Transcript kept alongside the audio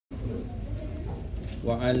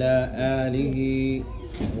وعلى آله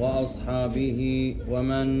وأصحابه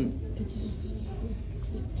ومن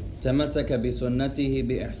تمسك بسنته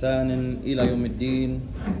بإحسان إلى يوم الدين.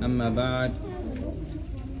 أما بعد.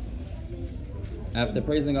 After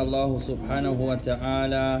praising Allah subhanahu wa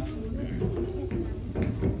ta'ala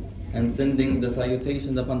and sending the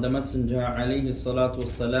salutations upon the Messenger alayhi salatu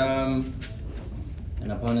wassalam,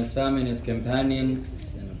 and upon his family and his companions,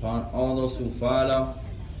 and upon all those who follow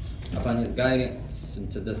upon his guidance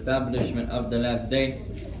into the establishment of the last day,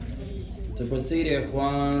 to proceed,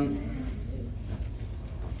 ikhwan,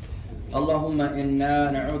 Allahumma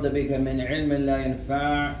inna na'udhu bika min ilmin la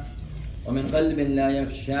yanfa' wa min qalbin la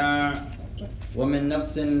yakhsha' wa min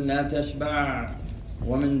nafsin la tashba'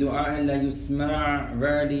 wa min du'a'in la yusma'.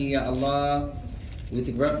 Verily, Ya Allah, we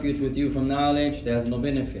seek refuge with you from knowledge that has no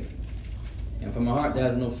benefit, and from a heart that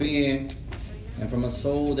has no fear, and from a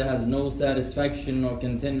soul that has no satisfaction or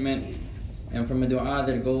contentment, and from a dua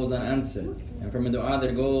that goes unanswered, and from a dua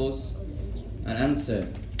that goes unanswered.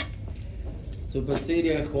 To proceed,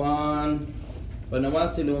 ya ikhwan,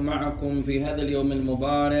 فنواصل معكم في هذا اليوم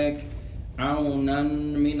المبارك عونا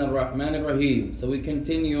من الرحمن الرحيم. So we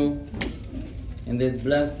continue in this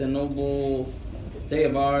blessed and noble day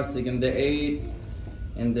of ours, seeking the aid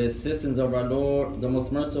and the assistance of our Lord, the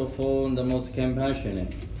most merciful and the most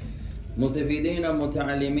compassionate. مستفيدين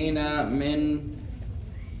متعلمين من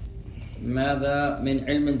ماذا؟ من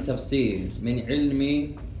علم التفسير، من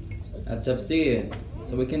علم التفسير.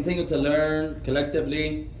 So we continue to learn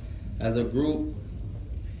collectively as a group.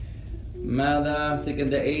 ماذا؟ Seeking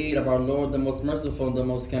the aid of our Lord, the most merciful and the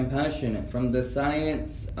most compassionate, from the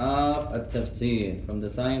science of التفسير, from the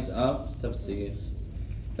science of تفسير.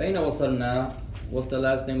 فأين وصلنا? What's the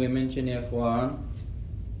last thing we mentioned, يا إخوان?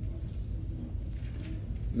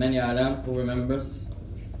 من يعلم? Who remembers?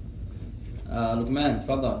 لقمان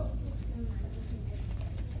تفضل.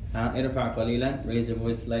 ارفع قليلا. Raise your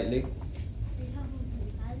voice slightly.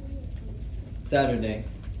 Saturday.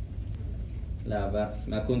 لا بأس.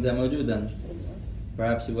 ما كنت موجودا.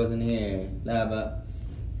 Perhaps you wasn't here. لا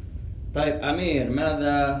بأس. طيب أمير،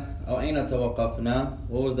 ماذا أو أين توقفنا?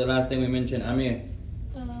 What was the last thing we mentioned, Amir?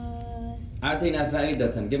 أعطينا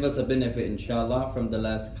فائدة. Give us a benefit, inshallah, from the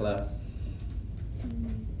last class.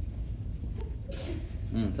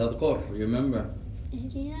 تذكر, remember.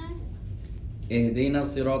 اهدينا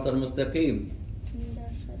الصراط المستقيم.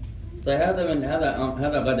 طيب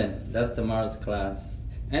هذا غدا. That's tomorrow's class.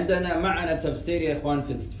 عندنا معنا تفسير يا إخوان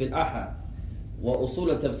في الأحد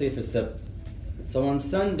وأصول التفسير في السبت. So on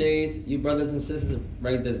Sundays, you brothers and sisters,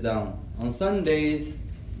 write this down. On Sundays,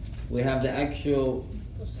 we have the actual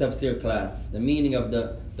tafsir class, the meaning of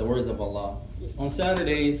the words of Allah. On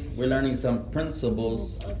Saturdays, we're learning some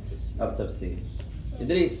principles of tafsir.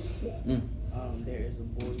 Idris. There is a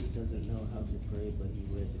boy who doesn't know how to pray, but he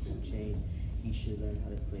wears a gold chain. He should learn how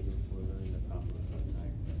to pray before learning the proper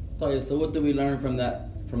attire. So what do we learn from that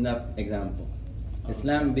example?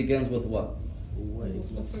 Islam begins with what? What is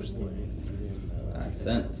the first thing?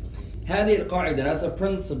 Ahsant. هذه القاعدة, that's a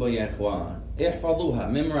principle يا إخوان. احفظوها,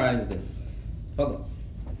 memorize this. تفضل.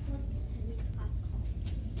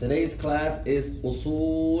 Today's class is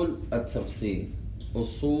أصول التفسير.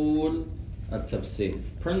 أصول التفسير.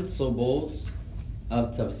 Principles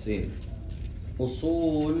of tafsir.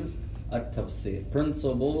 أصول التفسير.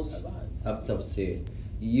 Principles of tafsir.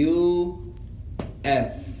 U-S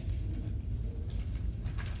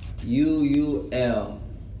U-U-L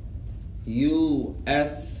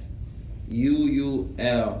U-S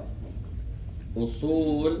U-U-L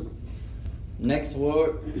أصول. Next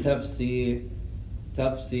word, tafsir.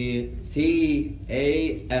 Tafsir.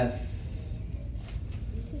 T-A-F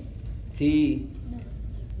T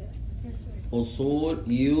أصول.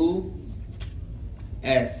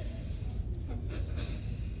 U-S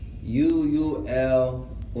U-U-L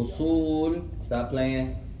أصول. Stop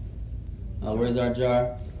playing. Where's our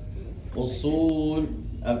jar? أصول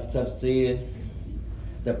of tafsir.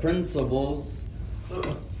 The principles.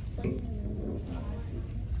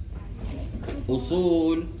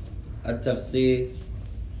 أصول التفسير.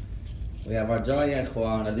 We have our jar يا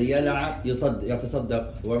إخوان. الذي يلعب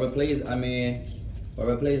يتصدق. Whoever plays Amir,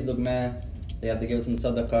 whoever plays Lugman, they have to give some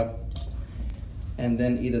sadaqah. And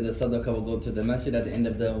then either the sadaqah will go to the masjid at the end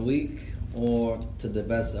of the week or to the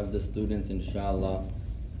best of the students, inshallah.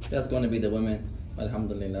 That's going to be the women.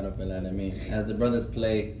 Alhamdulillah Rabbil Alameen. As the brothers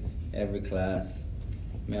play every class,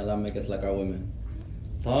 may Allah make us like our women.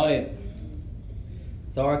 طيب.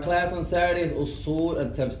 So our class on Saturday is Usul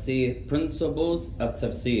al-Tafsir, Principles of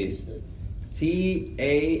Tafsir.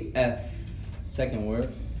 T-A-F, second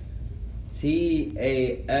word.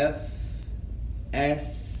 T-A-F-S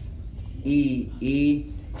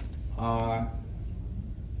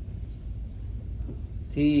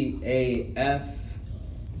Tafseer.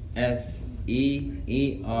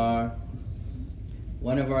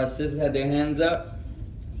 One of our sisters had their hands up.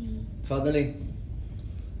 Tafadali.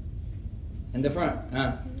 In the front. From the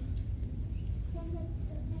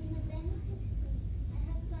benefits, I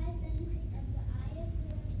have 5 benefits of the ayah,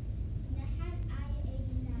 Surah Nahl, ayah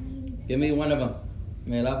 89. Give me one of them.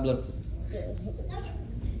 May Allah bless you.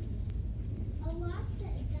 Allah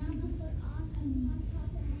set down the Quran upon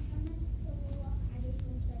Prophet Muhammad sallallahu alayhi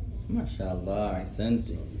wa sallam. MashaAllah.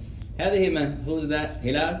 Ahsanti. هذه من? Who's that?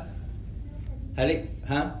 Hilal? هلي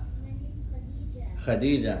ها؟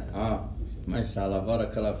 خديجة. MashaAllah.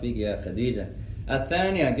 بارك الله فيك يا خديجة.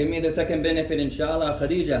 الثانية. Give me the second benefit inshallah.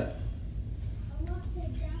 خديجة. Allah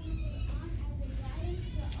set down the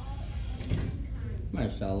Quran as a guidance for all of mankind.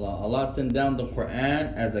 MashaAllah. Allah sent down the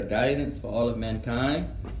Quran as a guidance for all of mankind.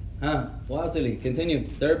 Wasili. Continue.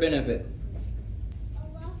 Third benefit.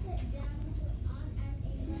 Allah set down the Quran as a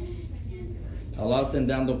mercy for mankind. Allah sent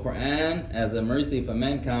down the Quran as a mercy for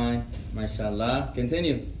mankind. MashaAllah.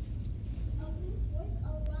 Continue.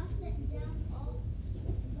 Allah set down the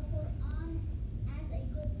Quran as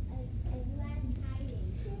a glad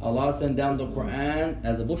tidings. Allah sent down the Quran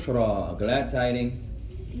as a bushra, a glad tidings.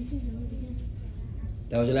 Can you say the word again?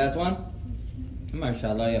 That was your last one?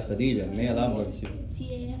 MashaAllah, ya Khadija. May Allah bless you.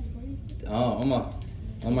 TAF, what is it? Omar.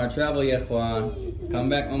 Omar, travel, ya Ikhwan. Come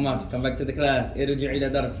back, Omar. Come back to the class. ارجع إلى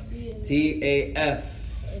درس. TAF.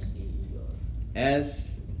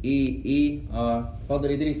 SEER. Father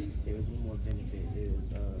Idris. There was one more benefit. It was,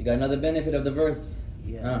 You got another benefit of the verse.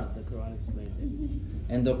 yeah, the Quran explains everything.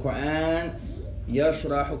 And the Quran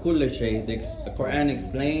يشرح كل شيء. The Quran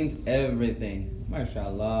explains everything.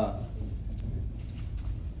 MashaAllah.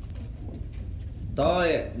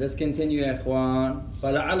 طيب, let's continue يا إخوان.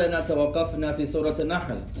 فلعلنا توقفنا في سورة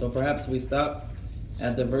النحل. So perhaps we stop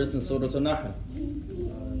at the verse in Surah Al-Nahl.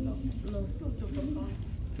 No.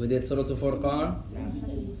 We did Surah Al-Furqan.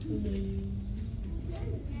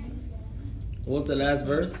 What's the last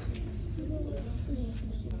verse?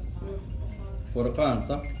 Furqan,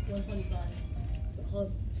 صح? 125.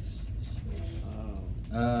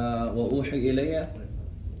 وأوحي إلي.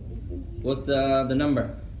 What's the number?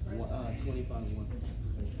 25:1.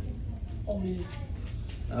 Oh, yeah.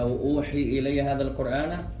 وأوحي إلي هذا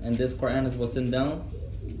القرآن. And this Quran is was sent down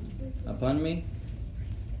upon me.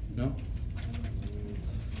 No?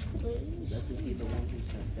 Let's just see the one who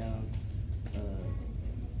sent down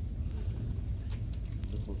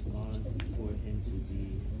the Quran for him to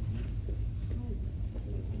be.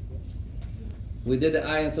 We did the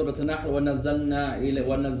ayah in Surah Al-Nahl.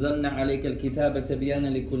 وَنَزَّلْنَا عَلَيْكَ الْكِتَابَ تَبْيَانًا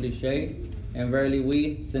لِكُلِّ شَيْءٍ. And verily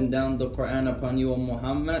we send down the Quran upon you, O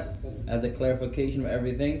Muhammad, as a clarification of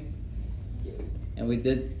everything. And we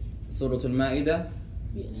did Surah Al-Ma'idah.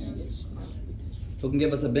 Yes. Who can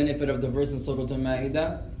give us a benefit of the verse in Surah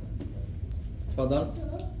Al-Ma'idah? Tafadal.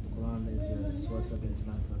 Quran is a source of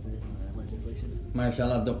Islamic legislation.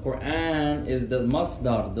 MashaAllah, the Quran is the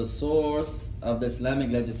masdar, the source of the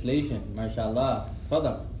Islamic legislation. MashaAllah.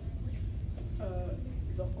 Tafadal.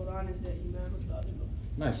 The Quran is the Imam of the other books.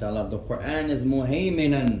 MashaAllah, the Quran is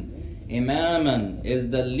muhaiminan. Imaman is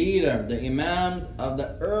the leader, the imams of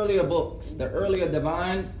the earlier books, the earlier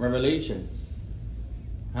divine revelations.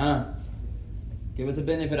 Give us a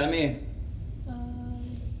benefit, Amir.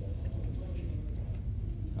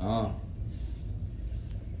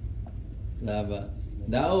 لا بأس.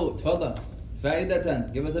 داود تفضل.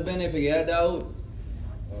 فائدة. Give us a benefit يا داود.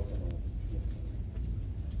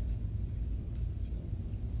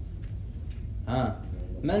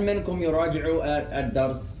 من منكم يراجع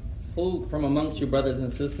الدرس? Who from amongst you brothers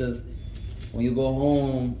and sisters, when you go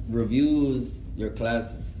home, reviews your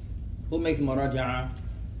classes? Who makes muraja'a?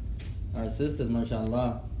 Our sisters,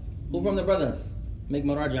 mashallah. Who from the brothers make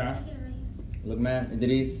muraja'a? Look, man,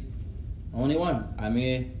 Idris. Only one.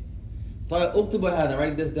 Amir. طيب اكتبوا هذا.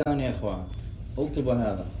 Write this down يا إخوان. اكتبوا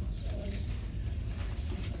هذا.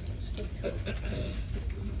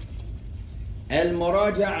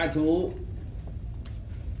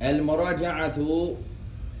 المراجعة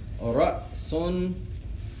رأس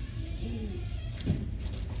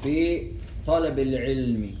في طلب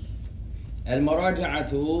العلم.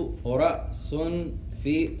 المراجعة رأس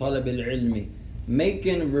في طلب العلم.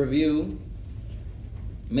 Making review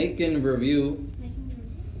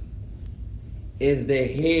is the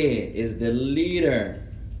head, is the leader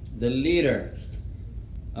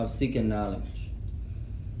of seeking knowledge.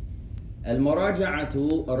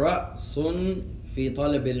 المراجعة رأس في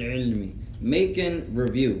طلب العلم. Making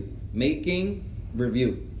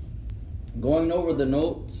review. going over the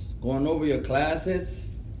notes, going over your classes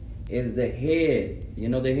is the head. You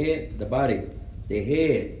know the head? The body. The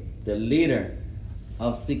head, the leader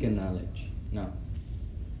of seeking knowledge. Now,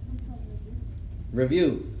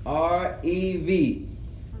 review. R-E-V.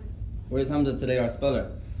 Where's Hamza today, our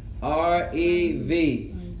speller?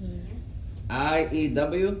 R-E-V.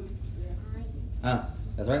 I-E-W?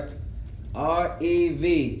 That's right.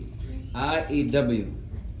 R-E-V-I-E-W.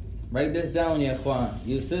 Write this down, ya ikhwan.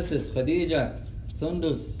 You sisters, Khadija,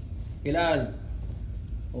 Sundus, Hilal,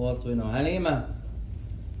 who else we know? Halima.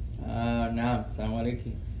 Naam, Assalamu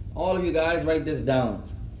alaikum. All of you guys write this down.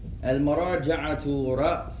 Al-muraja'atu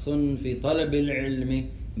ra'sun fi talab al-ilmi.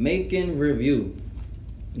 Making review.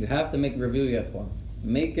 You have to make review, ya ikhwan.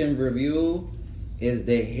 Making review is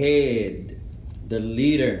the head, the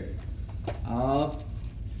leader of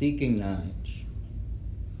seeking knowledge.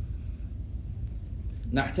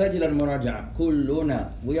 نحتاج إلى المراجعة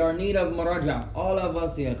كلنا. We are in need of muraja'a. All of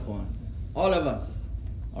us, ya ikhwan. All of us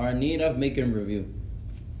are in need of making review.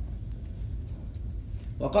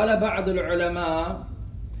 وقال بعض العلماء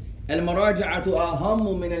المراجعة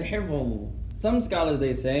أهم من الحفظ. Some scholars,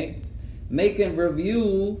 they say making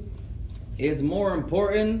review is more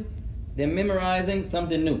important than memorizing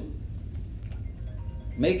something new.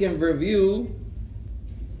 Making review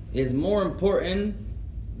is more important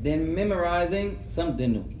than memorizing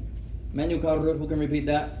something new. Man يكرر, who can repeat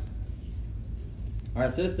that?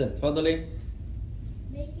 Alright, sister, تفضلي.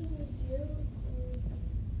 Making review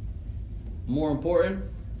More important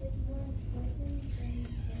is more important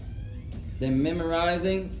than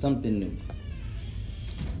memorizing something new.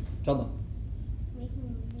 تفضل.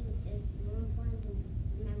 making review is more important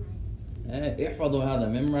than memorizing. احفظوا هذا.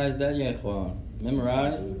 Memorize that يا إخوان.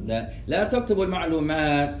 Memorize that. لا تكتبوا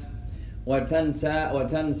المعلومات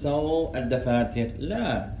وتنسوا الدفاتر.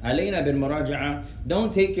 لا. علينا بالمراجعة.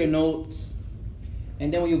 Don't take your notes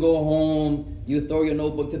and then when you go home you throw your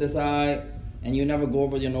notebook to the side and you never go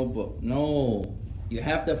over your notebook. No. You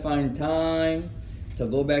have to find time to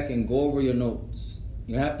go back and go over your notes.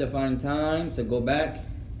 You have to find time to go back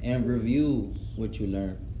and review what you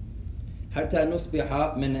learned. حتى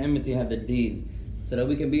نصبح من أئمة هذا الدين. So that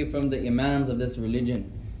we can be from the imams of this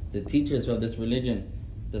religion, the teachers of this religion,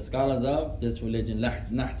 the scholars of this religion.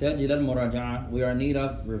 نحتاج إلى المراجعة. We are in need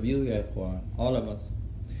of review, يا إخوان. All of us.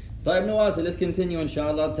 طيب نواصل. Let's continue إن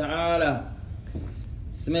شاء الله تعالى.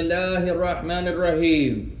 بسم الله الرحمن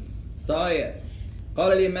الرحيم. طيب.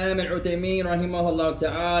 قال الإمام العثيمين رحمه الله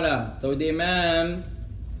تعالى. So the Imam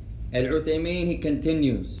Al-Uthaymin, he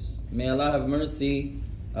continues. May Allah have mercy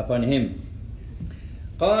upon him.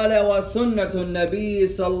 قال وسنة النبي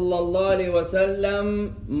صلى الله عليه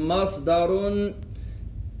وسلم مصدر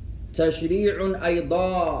تشريع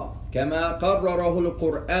أيضا كما قرره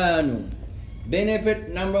القرآن. Benefit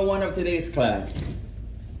number 1 of today's class.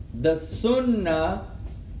 The sunnah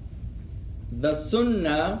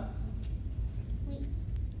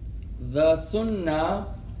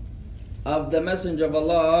of the Messenger of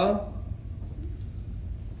Allah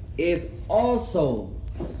is also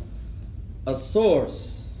a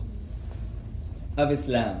source of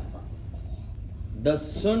Islam. The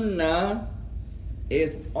Sunnah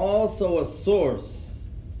is also a source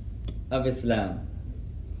of Islam.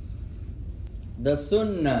 The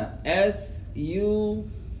Sunnah, S-U-N-N-A-H,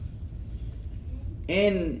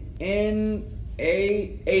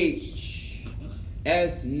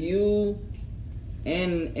 S-U-N-N-A-H.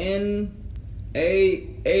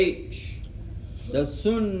 The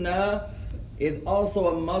Sunnah is also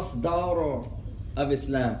a masdar of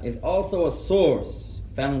Islam. It's also a source,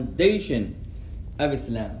 foundation of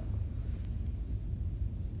Islam.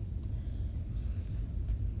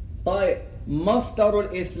 طيب,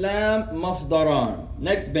 مصدر الإسلام مصدران.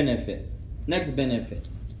 Next benefit.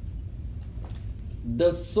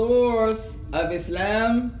 The source of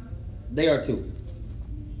Islam, they are two.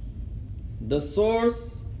 The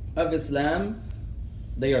source of Islam,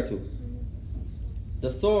 they are two.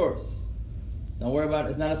 The source. Don't worry about it.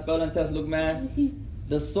 It's not a spelling test, look man.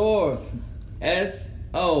 The source.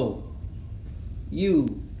 S-O-U-R-C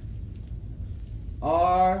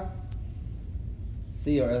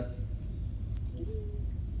or S?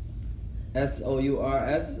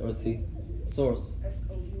 S-O-U-R-S or C? Source.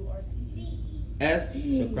 S-O-U-R-C-E. S.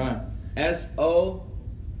 Shukran. S-O-U-R-C-E.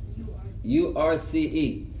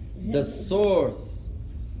 The source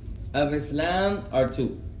of Islam are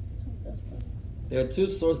two. There are two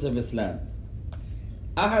sources of Islam.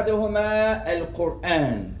 أحدهما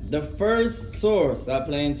القرآن. The first source, stop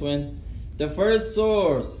playing twin. The first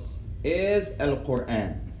source is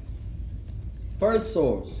Al-Quran. First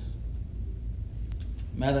source.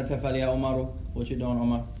 ماذا تفعل يا عمر? What you doing,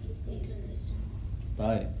 Omar?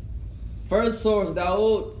 طيب. First source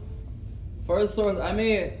Dawood. First source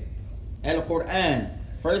Amir. Al-Quran.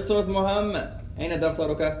 First source Muhammad. أين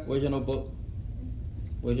دفترك? Where's your notebook?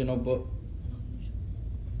 Where's your notebook?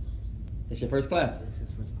 It's your first class. This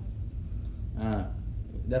is first time.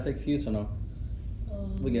 That's an excuse for no.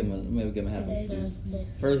 We give him maybe give him half an excuse.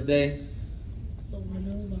 First First day. when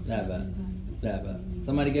it was our Nah, first bad. time. Nah, bad.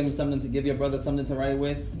 Somebody give him something to give your brother something to write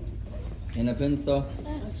with. In a pencil.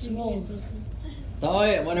 Small.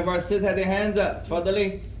 طيب. One of our sis had their hands up.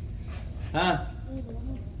 تفضلي.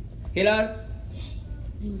 Hilal.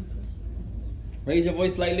 Raise your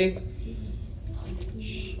voice slightly.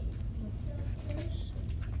 Shh.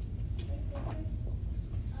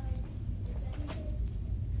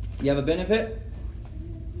 You have a benefit?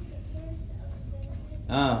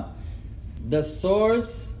 The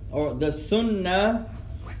source or the sunnah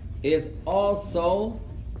is also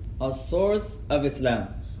a source of Islam.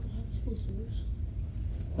 It's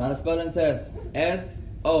not a spelling test.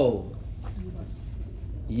 S-O-U-R-C-E.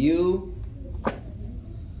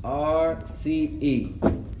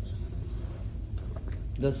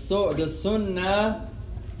 The sunnah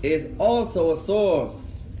is also a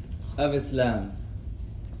source of Islam.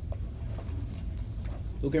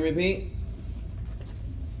 Who can repeat?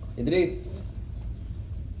 Idris.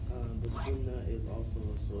 The Sunnah is also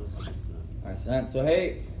a source of Islam. Alright, so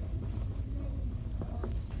hey.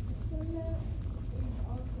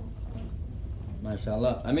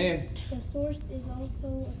 MashaAllah. Amir. The source is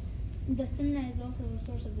also, the Sunnah is also a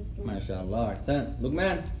source of Islam. MashaAllah. Ahsan.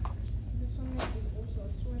 Lukman. The Sunnah is also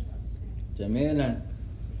a source of Islam. جميلا.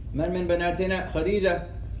 من بناتنا خديجة.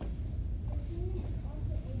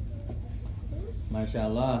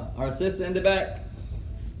 MashaAllah. Our sister in the back.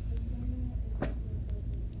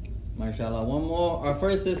 MashaAllah. One more. Our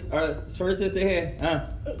first sister here.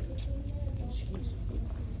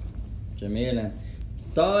 جميلا.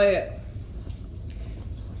 طيب.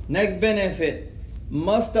 Next benefit.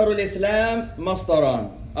 مصدر الإسلام مصدران.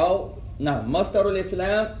 مصدر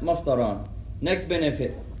الإسلام مصدران. Next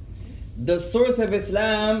benefit. The source of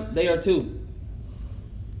Islam, they are two.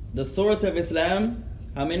 The source of Islam,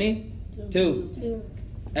 how many? Two.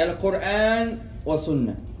 Al-Quran wa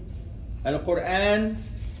Sunnah. Al-Quran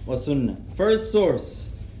wa Sunnah. First source,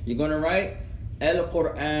 you're going to write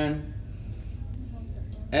Al-Quran.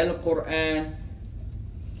 Al-Quran.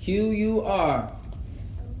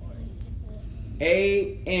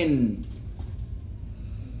 Q-U-R-A-N.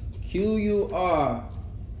 Q-U-R-A-N.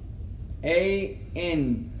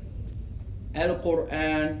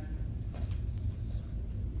 Al-Quran.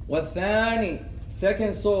 والثاني,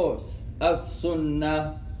 second source,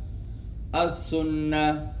 As-Sunnah.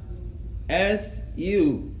 As-Sunnah.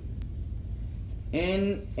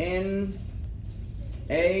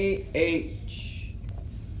 S-U-N-N-A-H.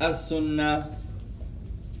 As-Sunnah.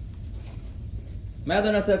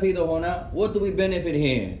 ماذا نستفيد هنا? What do we benefit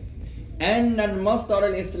here? أن المصدر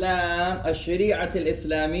الإسلام الشريعة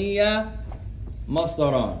الإسلامية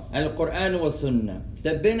مصدران القرآن والسنة.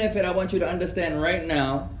 The benefit I want you to understand right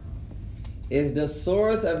now is the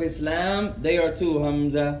source of Islam. They are two,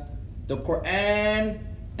 Hamza. The Quran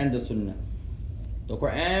and the Sunnah. The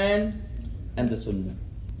Quran and the Sunnah.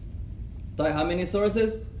 How many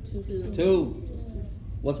sources? Two.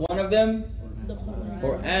 What's one of them? The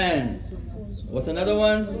Quran. What's another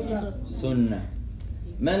one? Sunnah.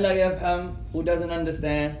 Man la yafham, who doesn't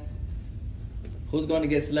understand? Who's going to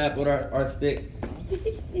get slapped with our stick?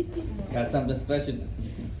 Got something special.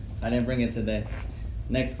 I didn't bring it today.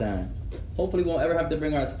 Next time. Hopefully we won't ever have to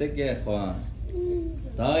bring our stick yet.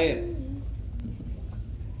 طيب.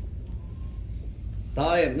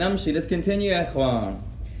 طيب نمشي. Let's continue يا إخوان.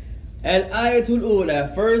 الآية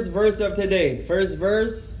الأولى. First verse of today. First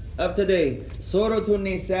verse of today. Surah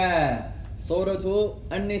An-Nisa. Surah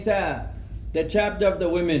An-Nisa. The chapter of the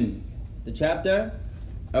women. The chapter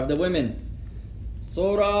of the women.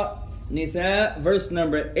 Surah Nisa, verse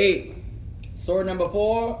number 8. Surah number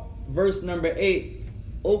 4, verse number 8.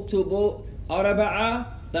 Uktubu Arba'a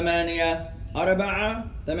Thamaniya. Arba'a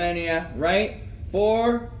Thamaniya. Right?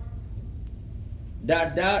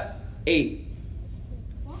 4.8.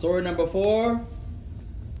 Surah number 4,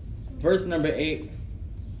 verse number 8.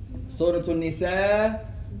 Surah An-Nisa,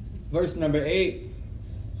 verse number 8.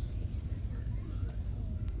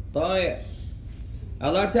 طيب.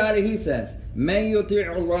 Allah Ta'ala, He says, من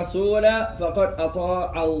يطيع الرسول فقد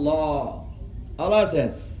أطاع الله. Allah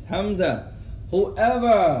says, Hamza,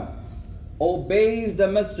 whoever obeys the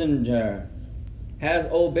messenger has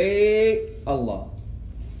obeyed Allah.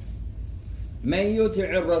 من يطيع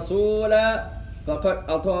الرسول فقد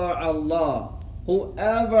أطاع الله.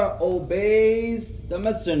 Whoever obeys the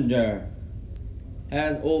messenger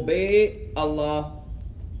has obeyed Allah.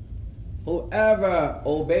 Whoever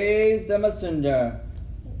obeys the messenger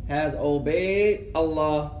has obeyed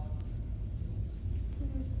Allah.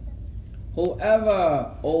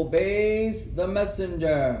 Whoever obeys the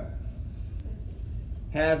messenger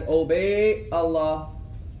has obeyed Allah.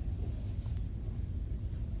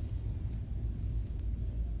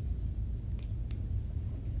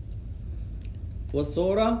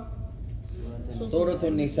 والسورة سورة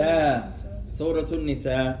النساء. سورة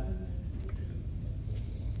النساء.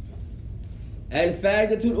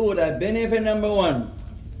 الفائدة الأولى, benefit number 1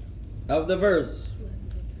 of the verse.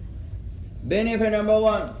 Benefit number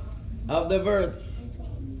 1 of the verse.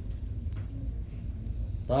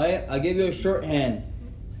 طيب, I'll give you a shorthand.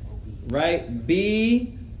 Right?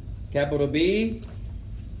 B, capital B,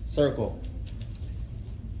 circle.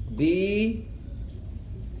 B,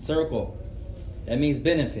 circle. That means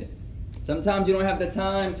benefit. Sometimes you don't have the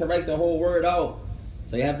time to write the whole word out.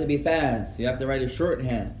 So you have to be fast. You have to write a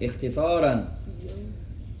shorthand. اختصارا.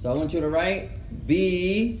 So I want you to write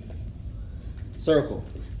B, circle.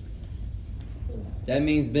 That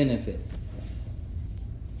means benefit.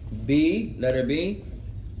 B, letter B,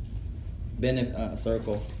 benefit,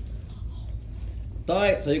 circle.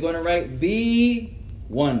 Alright, so you're going to write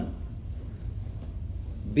B1.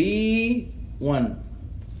 B1.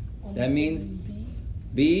 That means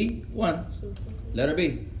B1. Letter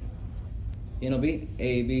B. You know B.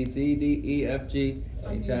 A, B, C, D, E, F, G,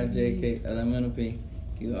 H, I, J, K, L, M, N, O, P,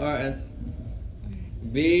 Q, R, S.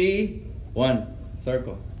 B1.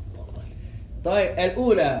 Circle. طيب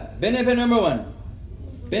الأولى, benefit number 1.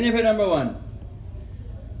 Benefit number 1.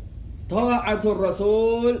 طاعة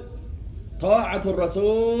الرسول. طاعة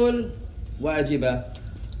الرسول واجبة.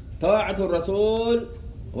 طاعة الرسول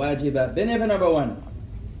واجبة. Benefit number 1.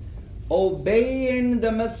 Obeying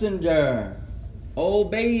the messenger.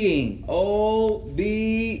 Obeying.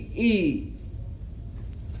 O-B-E.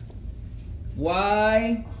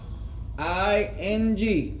 Y-I-N-G.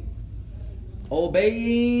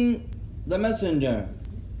 Obeying the messenger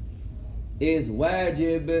is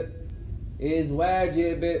wajib. Is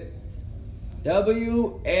wajib.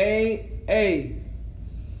 W-A-A.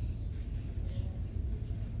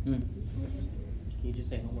 Can you just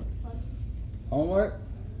say homework? Homework?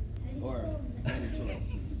 Or mandatory?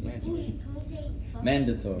 Mandatory.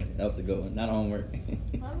 Mandatory. That was a good one. Not homework.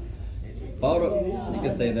 Photo. You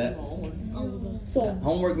can say that. So,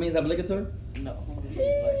 Homework means obligatory? No, homework is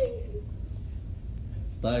wajib.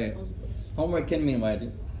 Sorry. Homework can mean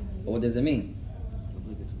wajib. But what does it mean?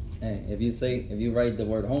 Obligatory. Hey, if you write the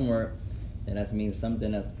word homework, then that means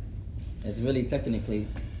something it's really technically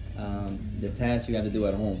the task you have to do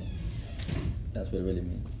at home. That's what it really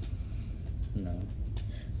means. No.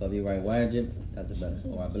 So if you write wajib, that's better.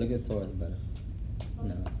 Or obligatory is better.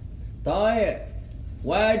 No. طيب.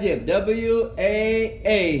 Wajib.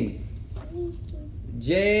 W-A-A-J-I-B.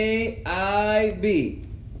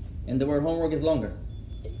 And the word homework is longer.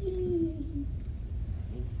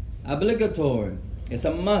 Obligatory. It's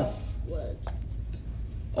a must.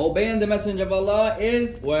 Obeying the messenger of Allah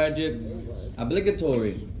is wajib.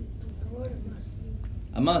 Obligatory.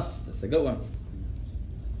 A must. That's a good one.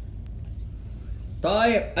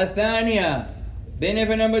 طيب الثانية.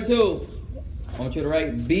 Benefit number 2. I want you to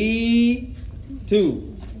write B2.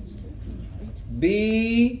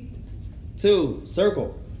 B2.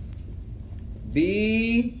 Circle.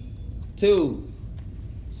 B2.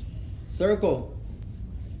 Circle.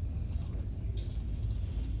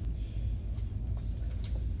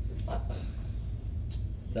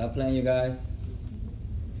 Stop playing, you guys.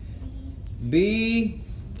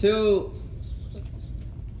 B2.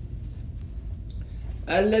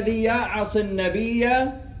 الذي يعصي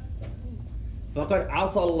النبي فقد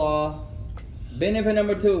عصى الله. Benefit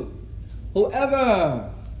number 2. Whoever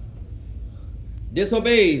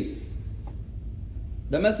disobeys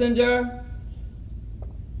the messenger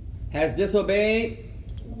has disobeyed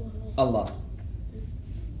Allah.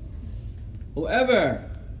 Whoever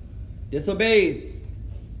disobeys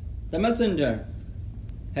the messenger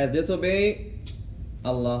has disobeyed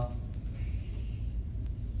Allah.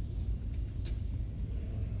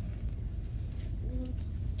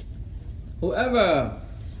 Whoever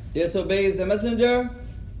disobeys the messenger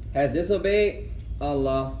has disobeyed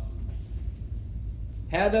Allah.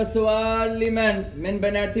 هذا سؤال لمن من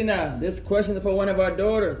بناتنا. This question is for one of our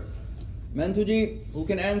daughters. من تجيب? Who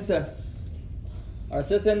can answer? Our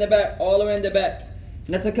sister in the back, all the way in the back.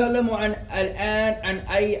 نتكلم عن الآن عن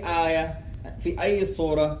أي آية في أي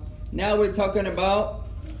سورة. Now we're talking about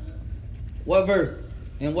what verse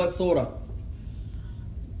and what surah.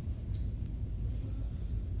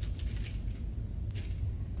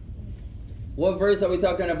 What verse are we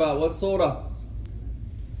talking about? What surah?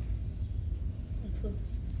 That's what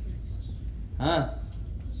this is next. Huh?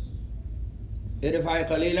 Irfa'i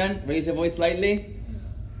qalilan. Raise your voice slightly.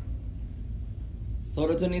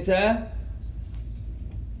 Surah An-Nisa.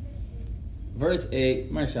 Verse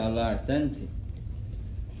 8. MashaAllah. Ahsanti.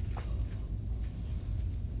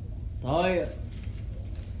 طيب.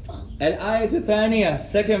 Al-ayat thaniya.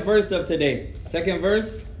 Second verse of today. Second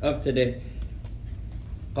verse of today.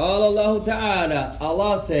 قال الله تعالى.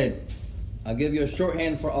 Allah said. I'll give you a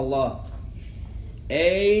shorthand for Allah.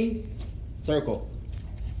 A circle.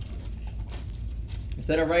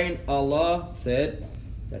 Instead of writing Allah said,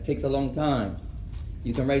 that takes a long time.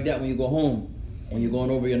 You can write that when you go home, when you're going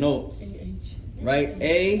over your notes. A-H. Write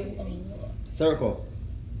A circle.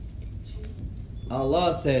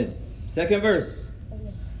 Allah said. Second verse.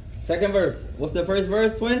 Second verse. What's the first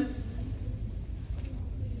verse, twin?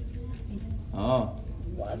 Oh,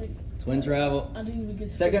 Well, twin travel. I didn't even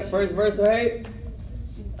get Second, finished. first verse, hey?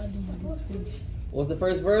 I didn't even get finished. What's the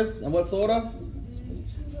first verse? And what surah?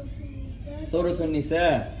 Surah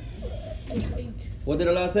An-Nisa. It's 8. What did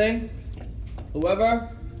Allah say? Whoever?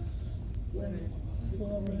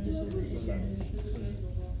 Whoever disobeys the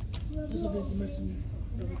messenger.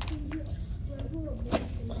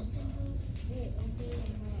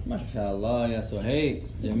 MashaAllah, ya Suhaib.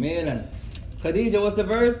 Jamilan. Khadija, what's the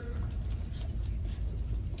verse?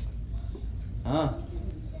 Huh?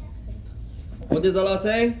 What does Allah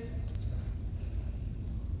say?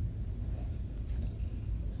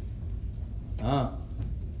 Huh?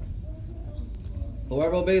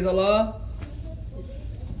 Whoever obeys Allah,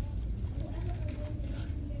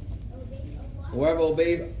 whoever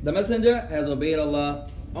obeys the messenger has obeyed Allah.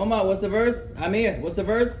 Omar, what's the verse? Amir, what's the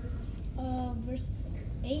verse? Verse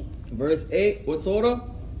 8. Verse 8. What surah?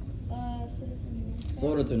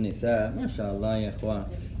 Surah Surah An-Nisa. MashaAllah, ya ikhwan.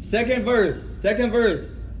 Second verse. Second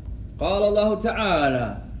verse. قال الله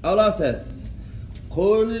تعالى. Allah says,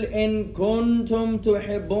 قل إن كنتم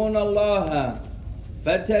تحبون الله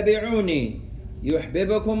فاتبعوني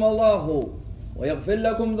يحببكم الله ويغفر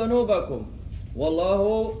لكم ذنوبكم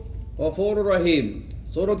والله غفور رحيم.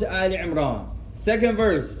 Surah Ali Imran. Second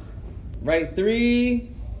verse. Right,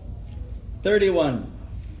 3:31.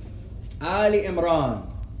 Ali Imran.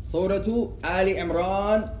 Surah 2 Ali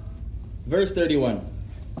Imran, verse 31.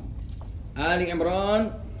 Ali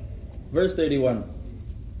Imran, verse 31.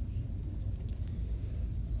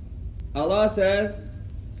 Allah says,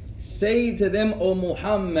 say to them, O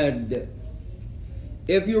Muhammad,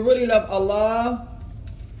 if you really love Allah,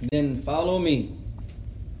 then follow me.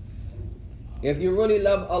 If you really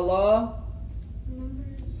love Allah,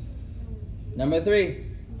 number 3.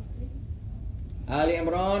 Ali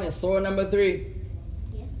Imran is surah number 3.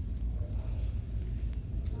 Yes.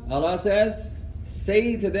 Allah says,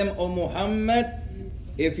 say to them, O Muhammad,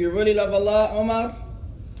 if you really love Allah, Umar,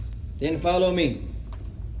 then follow me.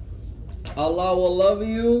 Allah will love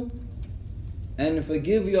you and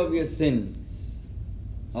forgive you of your sins.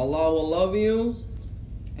 Allah will love you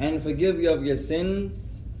and forgive you of your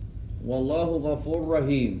sins. Wallahu Ghafur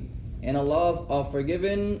Rahim. And Allah is all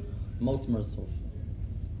forgiven, most merciful.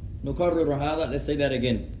 نكرر هذا. Let's say that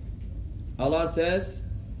again. Allah says,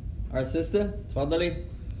 our sister, تفضلي.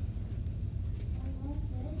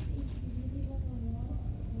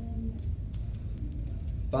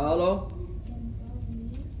 Follow.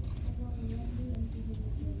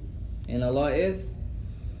 And Allah is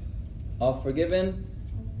all forgiven,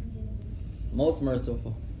 most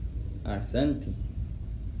merciful. أحسنتي.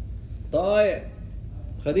 طيب.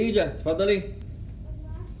 خديجة تفضلي. Allah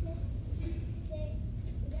said, say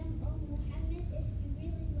to them, O Muhammad, if you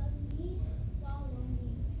really love me, follow me.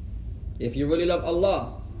 If you really love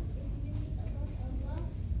Allah, If you really love Allah,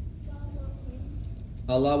 follow Him.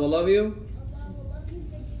 Allah will love you, Allah will love you,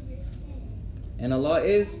 forgive your sins. and Allah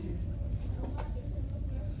is, Allah is the most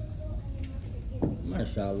merciful and the most forgiving.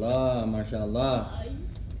 MashaAllah, MashaAllah.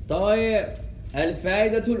 طيب.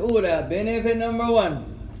 الفائدة الأولى, benefit number 1.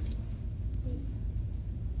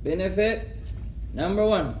 Benefit number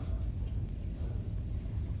 1.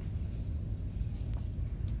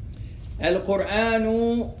 القرآن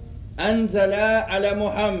أنزل على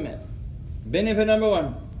محمد. Benefit number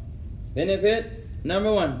 1. Benefit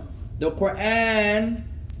number 1. The Quran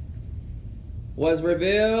was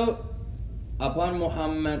revealed upon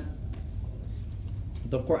Muhammad.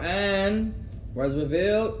 The Quran was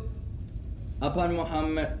revealed upon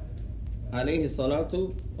Muhammad alayhi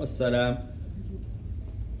salatu wassalam.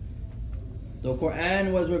 The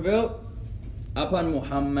Quran was revealed upon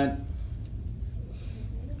Muhammad.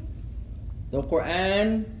 The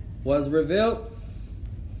Quran was revealed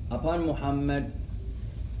upon Muhammad.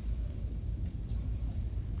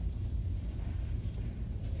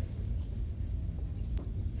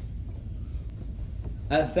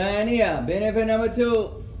 الثانية, benefit number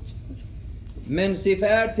 2, من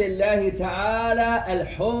صفات الله تعالى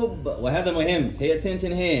الحب. وهذا مهم. Pay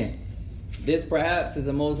attention here. This perhaps is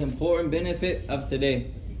the most important benefit of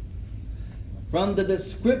today. From the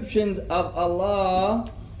descriptions of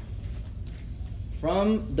Allah,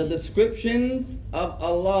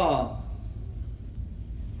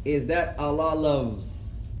 is that Allah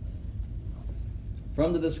loves.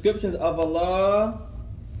 From the descriptions of Allah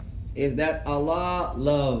is that Allah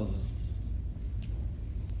loves.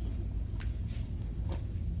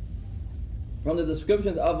 From the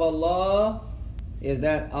descriptions of Allah is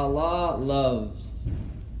that Allah loves.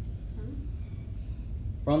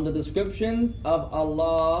 From the descriptions of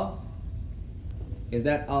Allah is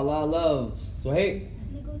that Allah loves. So hey,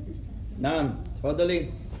 Naam,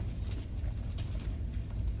 tafadali.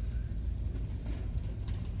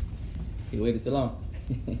 You waited too long.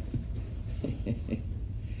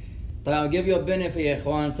 طيب, I'll give you a benefit يا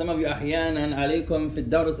إخوان. Some of you أحيانا عليكم في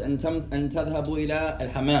الدرس أن تذهبوا إلى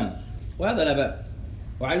الحمام. وهذا لا بأس.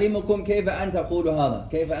 وأعلمكم كيف أن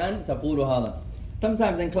تقولوا هذا.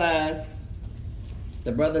 Sometimes in class,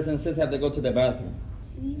 the brothers and sisters have to go to the bathroom.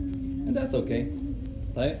 And that's okay.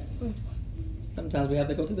 Right? Sometimes we have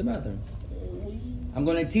to go to the bathroom. I'm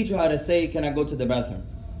going to teach you how to say, can I go to the bathroom?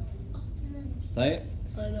 Right?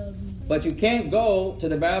 But you can't go to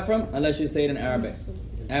the bathroom unless you say it in Arabic.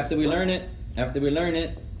 After we learn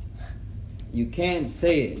it, you can't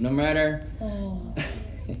say it, no matter.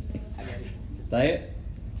 Right?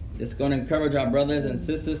 It's going to encourage our brothers and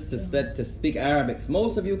sisters to speak Arabic.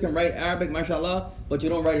 Most of you can write Arabic, mashallah, but you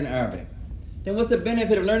don't write in Arabic. Then what's the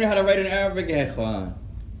benefit of learning how to write in Arabic, ya ikhwan?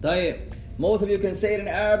 Most of you can say it in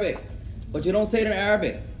Arabic, but you don't say it in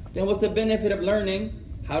Arabic. Then what's the benefit of learning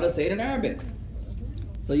how to say it in Arabic?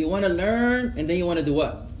 So you want to learn, and then you want to do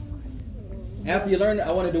what? After you learn it,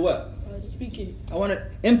 I want to do what? Speak it. I want to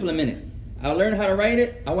implement it. I learn how to write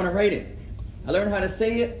it, I want to write it. I learn how to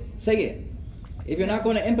say it, say it. If you're not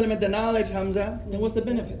going to implement the knowledge, Hamza, then what's the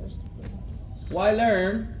benefit? Why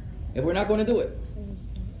learn if we're not going to do it?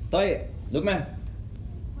 طيب, look man.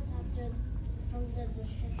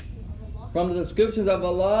 From the descriptions of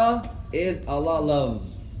Allah is Allah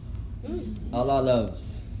loves. Allah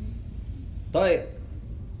loves. طيب,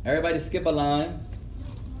 everybody skip a line.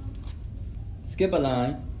 Skip a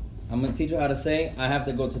line. I'm going to teach you how to say, I have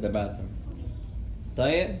to go to the bathroom.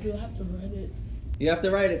 طيب? Do you have to write it? You have to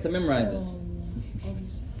write it to memorize it.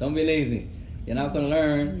 Don't be lazy. You're not going to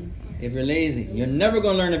learn if you're lazy. You're never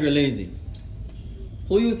going to learn if you're lazy.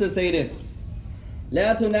 Who used to say this?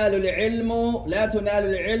 لا تنال العلم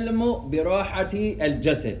براحة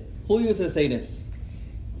الجسد. Who used to say this?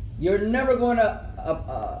 You're never going to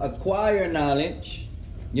acquire knowledge.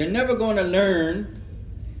 You're never going to learn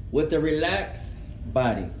with a relaxed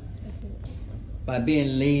body. By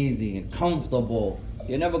being lazy and comfortable.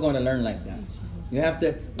 You're never going to learn like that. You have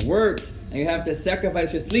to work, and you have to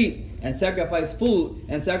sacrifice your sleep, and sacrifice food,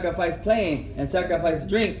 and sacrifice playing, and sacrifice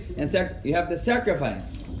drink, and you have to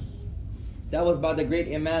sacrifice. That was by the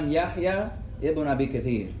great Imam Yahya ibn Abi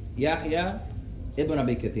Kathir. Yahya ibn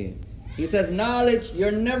Abi Kathir. He says, knowledge,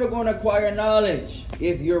 you're never going to acquire knowledge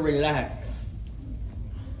if you're relaxed.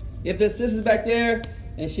 If the sister's back there,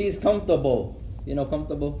 and she's comfortable,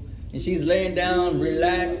 comfortable, and she's laying down,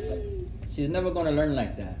 relaxed, she's never going to learn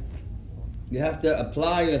like that. You have to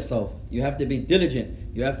apply yourself. You have to be diligent.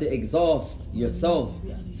 You have to exhaust yourself.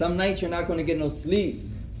 Some nights you're not going to get no sleep.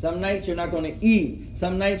 Some nights you're not going to eat.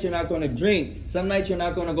 Some nights you're not going to drink. Some nights you're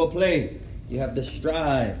not going to go play. You have to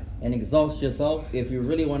strive and exhaust yourself if you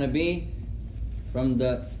really want to be from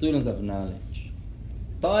the students of knowledge.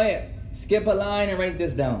 طيب, skip a line and write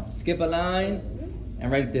this down. Skip a line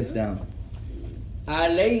and write this down.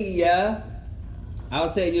 Alayya. I'll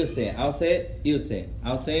say it, you say it. I'll say it, you say it.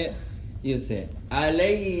 I'll say it, you say it.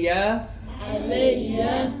 Alayya.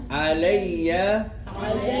 Alayya. Alayya.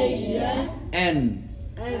 Alayya. An.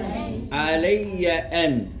 Alayya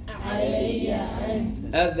an. Alayya an.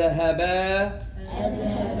 أذهبا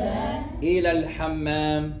أذهب إلى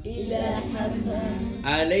الحمام. إلى حمام.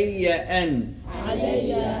 علي أن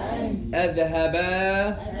علي أن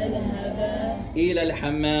أذهبا أذهب إلى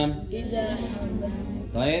الحمام. إلى حمام.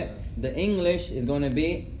 طيب. The English is going to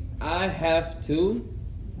be I have to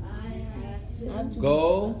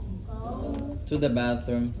go to the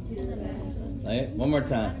bathroom. Right? One more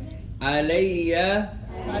time. علي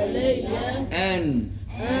علي أن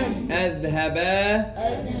أن أذهب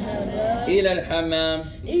أذهب إلى الحمام.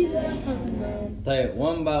 إلى حمام. طيب,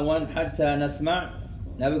 one by one حتى نسمع.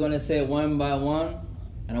 Now we're going to say it one by one,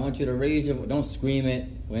 and I want you to raise your voice. Don't scream it.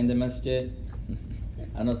 We're in the masjid.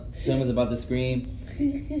 I know Tim is about to scream.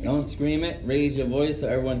 Don't scream it. Raise your voice so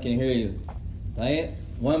everyone can hear you. طيب.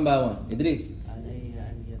 One by one. إدريس. علي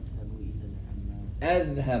أن يذهبوا إلى الحمام.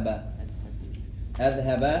 أذهب.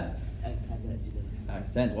 أذهب. أذهب إلى الحمام.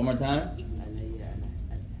 أحسنت. One more time. علي أن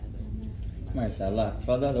أذهب إلى الحمام. ما شاء الله.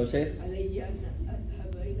 تفضل يا شيخ. علي أن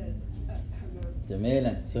أذهب إلى الحمام.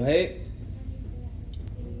 جميلا. سهيل.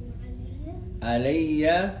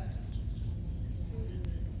 علي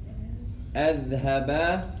أذهب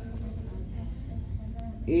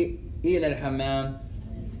إلى الحمام.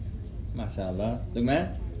 ما شاء الله.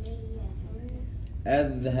 لقمان.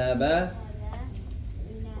 أذهب.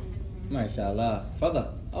 ما شاء الله. تفضل.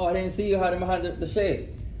 Oh, I didn't see you hiding behind the shade.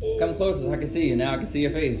 Come closer so I can see you. Now I can see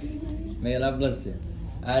your face. May Allah bless you.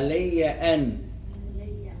 علي أن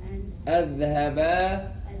أذهب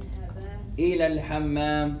إلى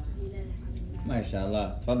الحمام. ما شاء الله.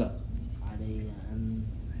 تفضل. علي أن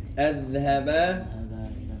أذهب. أذهب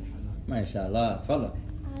إلى الحمام. ما شاء الله. تفضل.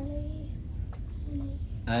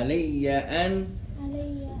 علي أن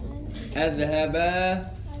أذهب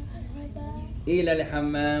إلى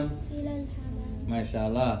الحمام. ما شاء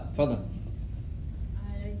الله. تفضل.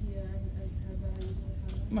 علي أن أذهب إلى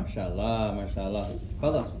الحمام. ما شاء الله. ما شاء الله.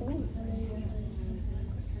 تفضل.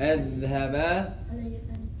 أذهب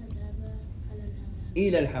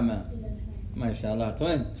إلى الحمام. ما شاء الله.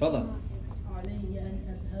 توين. تفضل. علي أن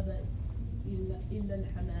أذهب إلى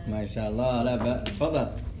الحمام. ما شاء الله. لا بأس. تفضل.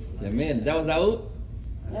 جميل. That was Daoud.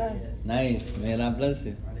 Nice. May Allah bless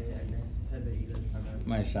you. علي أن أذهب إلى الحمام.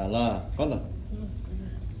 ما شاء الله. تفضل.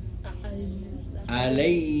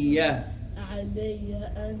 علي علي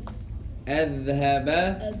أن أذهب.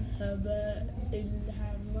 أذهب إلى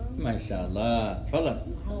الحمام. ما شاء الله. تفضل.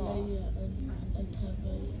 علي أن أذهب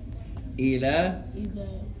إلى إلى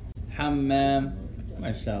حمام.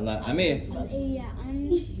 ما شاء الله. أمير. علي أن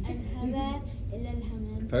أذهب إلى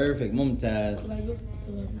الحمام. Perfect. ممتاز.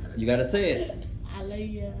 You gotta say it.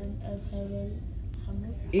 علي أن أذهب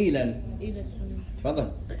الحمام إلى إلى الحمام. تفضل.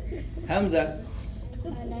 حمزة.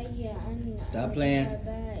 علي أن Stop playing.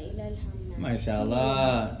 أذهب إلى الحمام. ما شاء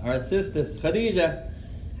الله. Our sisters. خديجة.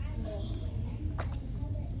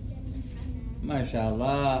 ما شاء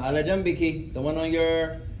الله. على جنبك. The one on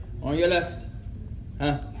your left.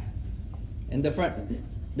 Huh? In the front.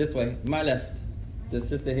 This way. My left. The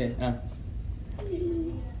sister here. Huh?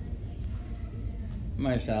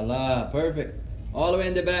 ما شاء الله. Perfect. All the way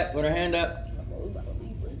in the back with her hand up.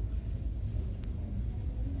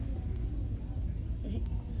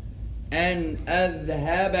 أن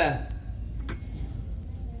أذهب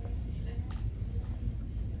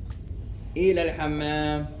إلى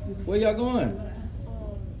الحمام. Where y'all going?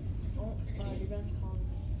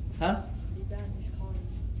 Huh?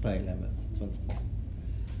 طيب لا بأس. تفضل.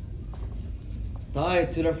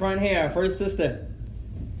 طيب to the front here. First sister.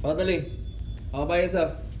 تفضلي. All by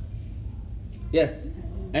yourself. Yes.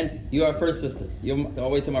 And you are first sister. You're all the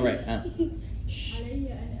way to my right. علي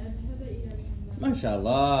أن أذهب إلى الحمام.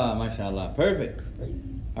 MashaAllah, MashaAllah. Perfect.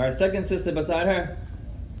 Our second sister beside her.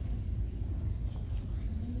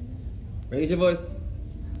 Raise your voice.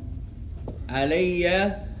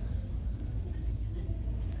 Alayya.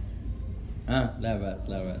 لا بأس,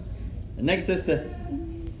 لا بأس. The next sister.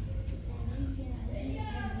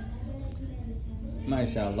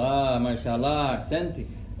 MashaAllah, MashaAllah. Senti.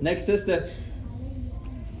 Next sister.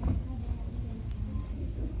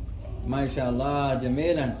 MashaAllah,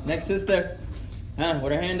 Jamilan. Next sister.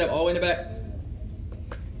 With her hand up, all the way in the back.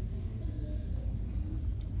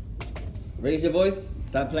 Raise your voice.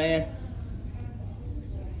 Stop playing.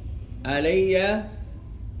 Alayya.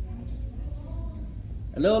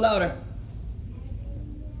 A little louder.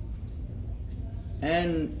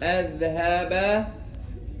 And adhaba.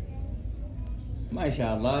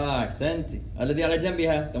 MashaAllah, Ahsanti. Alladhi ala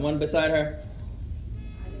jambiha, the one beside her.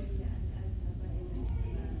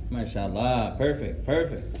 MashaAllah, perfect,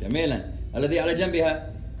 perfect. Jamilan. Alladhi ala jambiha,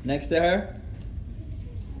 next to her.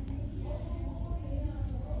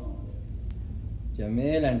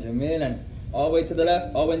 Jamilan, Jamilan. All the way to the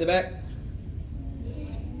left, all the way in the back.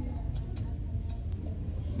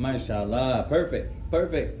 MashaAllah, perfect,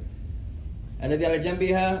 perfect. Alladhi ala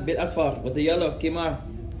jambiha bil asfar, with the yellow kimar.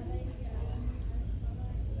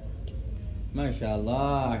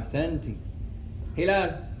 MashaAllah, Ahsanti.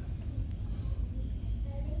 Hilal.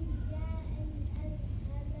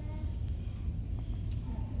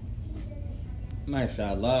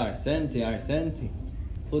 MashaAllah, Ahsanti, Ahsanti.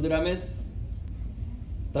 Who did I miss?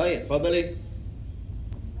 طيب, تفضلي.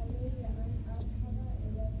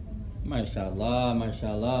 MashaAllah,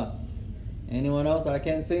 MashaAllah. Anyone else that I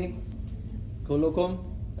can't see? Kulukum?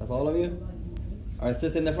 That's all of you? Our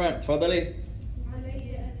sister in the front, تفضلي.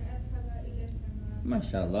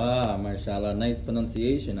 MashaAllah, MashaAllah. Nice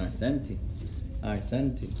pronunciation. Ahsanti.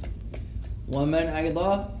 Ahsanti. ومن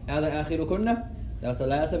أيضا هذا آخر كنا. That's the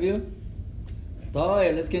last of you.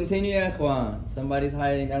 طيب, let's continue يا إخوان. Somebody's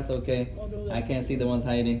hiding, that's okay. I can't see the ones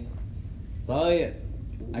hiding. طيب.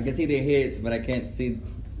 I can see their heads, but I can't see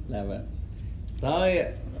the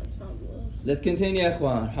طيب. Let's continue يا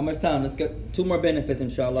إخوان. How much time? Let's get 2 more benefits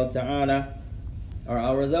inshallah ta'ala. Our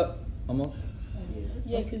hour is up, almost.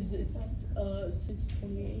 Yeah, because it's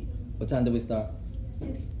 6:28. What time did we start?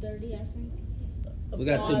 6:30, I think.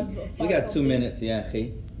 We got 2 minutes, yeah,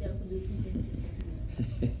 akhi. Yeah, we'll do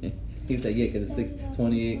 2 He said, yeah, because it's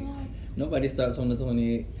 6:28. Nobody starts on the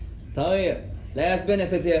 28. طيب. Last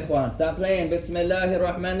benefit يا إخوان. Stop playing. Bismillahir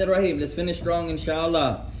Rahmanir Rahim. Let's finish strong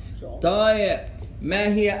inshallah. طيب.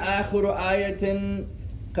 ما هي آخر آية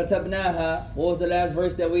كتبناها? What was the last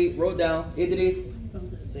verse that we wrote down? Idris?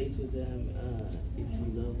 Say to them, if you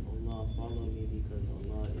love Allah, follow me, because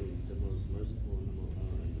Allah is the most merciful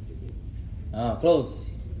and the forgiving.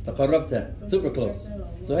 Close. تقربت. Super close.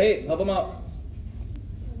 So hey, help them out.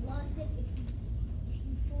 Allah said if you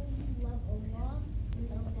fully love Allah, then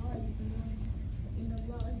Allah is the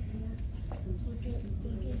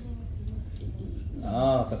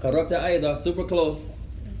تقربت أيضا. Super close.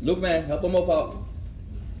 Look man, help them out.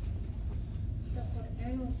 The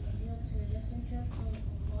Quran was revealed to the messenger from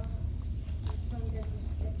Allah. From the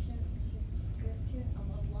description of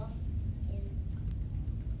Allah is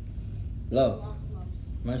Love. Allah loves.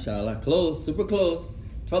 MashaAllah. Close. Super close.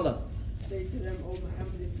 تفضل. Say to them, O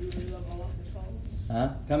Muhammad, if you really love Allah, then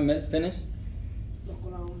follow كمل. Finish. the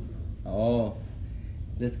Quran. Oh.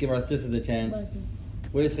 Let's give our sisters a chance.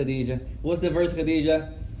 Where's Khadija? What's the verse,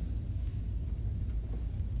 Khadija?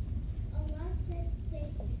 Allah said,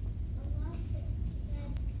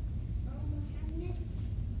 O Muhammad,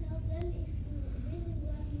 tell them if you really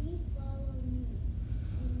love me, follow me.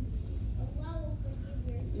 And Allah will forgive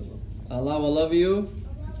your sins. Allah will love you.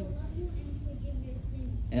 Allah will love you and forgive your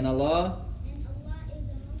sins. And Allah? And Allah is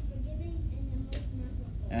the most forgiving and the most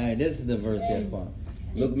merciful. Alright, this is the verse here.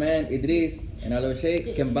 Look man, Idris and Alo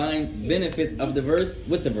Sheikh combined benefits of the verse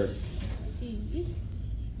with the verse.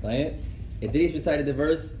 Right? Idris recited the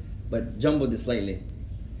verse but jumbled it slightly.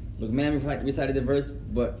 Look man recited the verse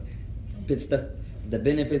but pitched the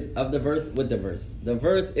benefits of the verse with the verse. The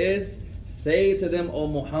verse is, say to them, O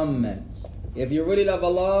Muhammad, if you really love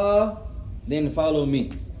Allah, then follow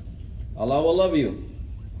me. Allah will love you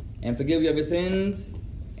and forgive you of your sins,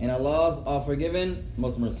 and Allah's all forgiven,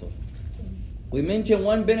 most merciful. We mentioned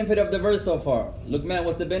one benefit of the verse so far. Look man,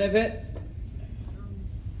 what's the benefit? From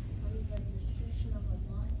the description of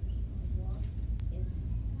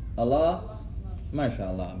Allah is Allah,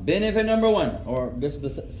 MashaAllah. Benefit number 1, or this is the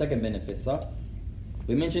second benefit, sir.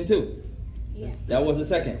 We mentioned 2. Yes. That was the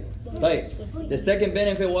second. Right. The second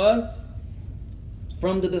benefit was,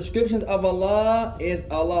 from the descriptions of Allah is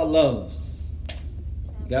Allah loves.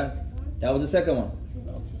 You got it? That was the second one.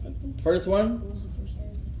 First one?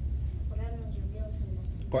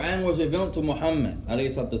 Quran was revealed to Muhammad alayhi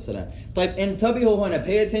salatu wasalam. طيب انتبهوا هنا.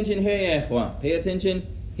 Pay attention here يا إخوان. Pay attention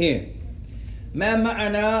here. ما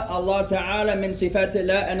معنى الله تعالى من صفات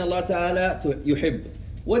الله أن الله تعالى يحب.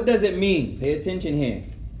 What does it mean? Pay attention here.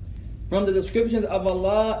 From the descriptions of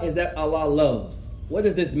Allah is that Allah loves. What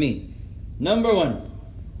does this mean? Number 1.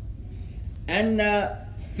 أن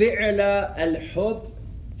فعل الحب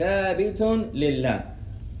ثابت لله.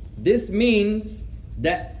 This means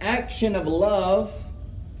that action of love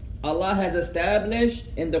Allah has established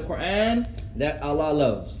in the Quran that Allah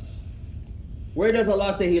loves. Where does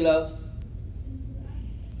Allah say He loves?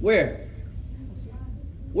 Where?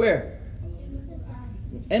 Where?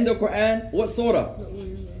 In the Quran. What surah?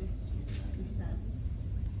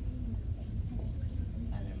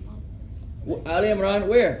 Ali Imran.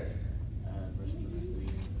 Where?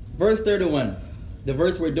 Verse 31. The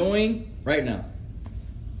verse we're doing right now.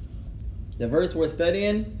 The verse we're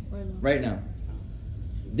studying right now.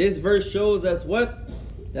 This verse shows us what?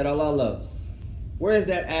 That Allah loves. Where is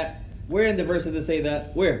that at? Where in the verse does it say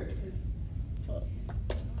that? Where?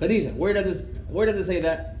 Khadija, where does it say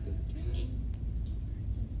that?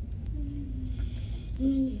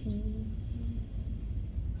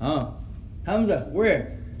 Hamza,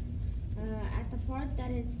 where? At the part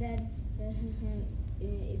that is said,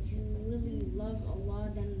 if you really love Allah,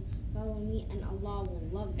 then follow me, and Allah will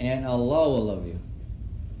love you. And Allah will love you.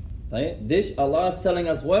 Right? This Allah is telling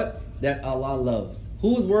us what? That Allah loves.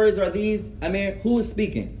 Whose words are these? I mean, who is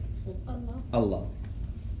speaking? Allah. Allah.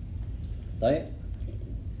 Right?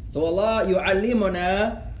 So Allah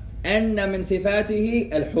yu'allimuna anna min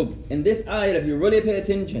sifatihi al-hub. In this ayah, if you really pay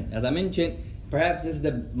attention, as I mentioned, perhaps this is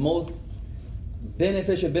the most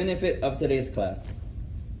beneficial benefit of today's class.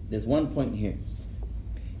 There's one point here.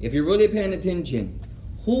 If you're really paying attention,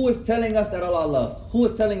 who is telling us that Allah loves? Who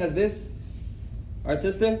is telling us this? Our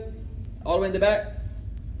sister? All the way in the back?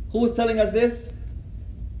 Who is telling us this?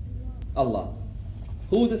 Allah.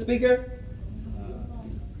 Who is the speaker?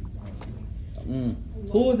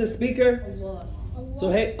 Who is the speaker? Allah.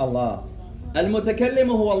 So hey, Allah. Al-mutakallimu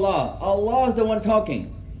huwa Allah. Allah is the one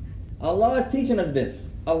talking. Allah is teaching us this.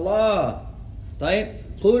 Allah. طيب.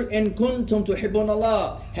 قل إن كنتم تحبون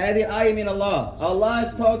الله. هذه الآية من Allah. Allah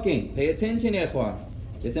is talking. Pay attention, ya ikhwan.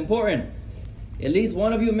 It's important. At least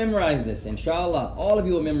one of you memorize this, inshallah. All of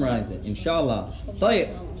you will memorize it, inshallah. طيب.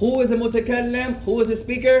 Who is the mutakallim? Who is the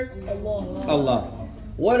speaker? Allah. Allah.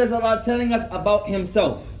 What is Allah telling us about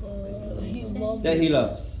Himself? He loves That He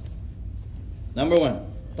loves. Number one.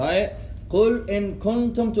 طيب. قل إن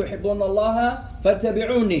كنتم تحبون الله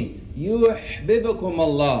فاتبعوني يحببكم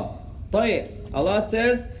الله. طيب. Allah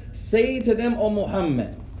says, say to them, O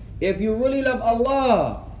Muhammad, if you really love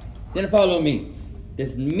Allah, then follow me.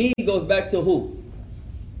 This me goes back to who?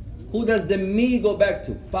 Who does the me go back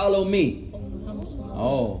to? Follow me.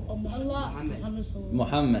 Oh, Allah.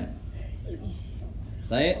 Muhammad.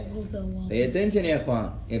 Right? Pay attention, ya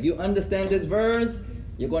ikhwan. If you understand this verse,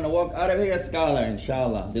 you're going to walk out of here a scholar,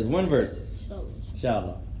 inshallah. There's one verse.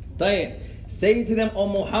 Inshallah. طيب. Say to them, O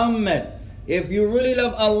Muhammad, if you really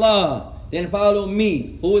love Allah, then follow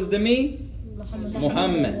me. Who is the me?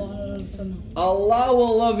 Muhammad. Allah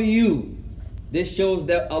will love you. This shows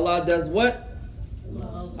that Allah does what?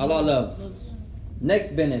 Allah loves.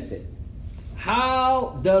 Next benefit.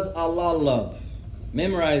 How does Allah love?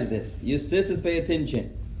 Memorize this. You sisters, pay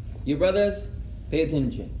attention. You brothers, pay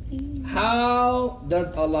attention. How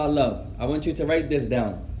does Allah love? I want you to write this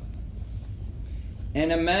down.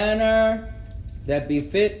 In a manner that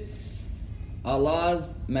befits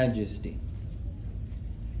Allah's majesty.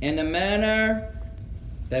 In a manner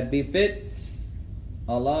that befits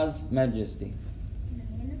Allah's majesty.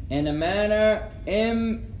 In a manner,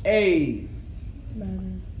 M-A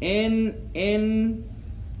N-N-E-R.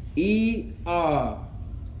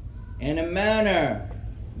 In a manner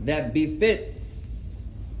that befits.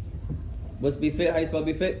 What's befit? How you spell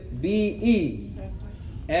befit? B-E-F-I-T-S.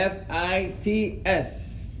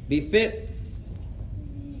 Befits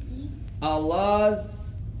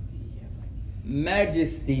Allah's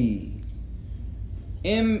majesty.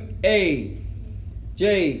 M-A-J-I-E.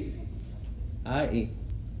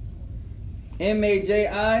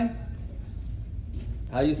 M-A-J-I.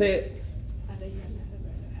 How you say it?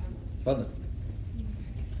 Father.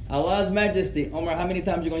 Allah's majesty. Omar, how many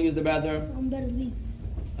times you going to use the bathroom? I'm better leave.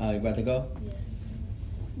 You about to go? Yeah.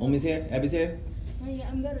 Umi's here? Abby's here? Oh, yeah,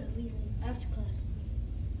 I'm better leave after class.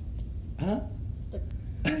 Huh?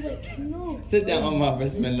 No, like, no. Sit down, Omar.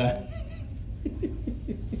 Bismillah.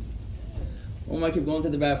 Omar, keep going to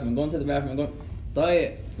the bathroom. Going to the bathroom. Going.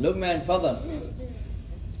 طيب. Look, man. Father.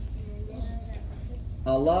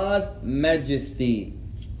 Allah's majesty.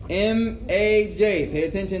 M-A-J. Pay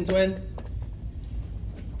attention, twin.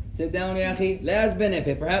 Sit down, Yahi. Last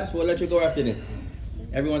benefit. Perhaps we'll let you go after this.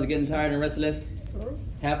 Everyone's getting tired and restless.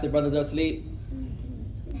 Half the brothers are asleep.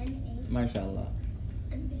 MashaAllah.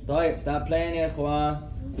 طيب. Stop playing, ya ikhwan.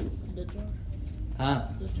 Huh?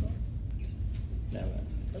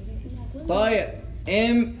 طيب.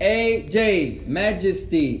 M-A-J.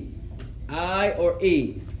 Majesty. I or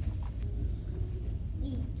E?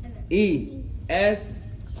 E-S-T-Y.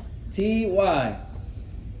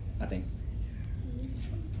 I think.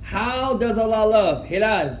 How does Allah love?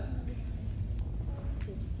 Hilal.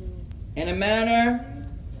 In a manner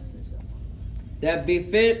that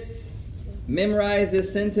befits. Memorize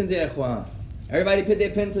this sentence, ya ikhwan. Everybody put their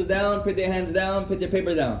pencils down, put their hands down, put their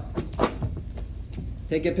paper down.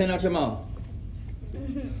 Take your pen out your mouth.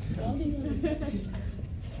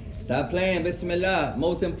 Stop playing. Bismillah.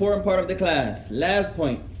 Most important part of the class. Last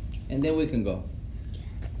point. And then we can go.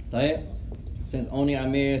 طيب. Since only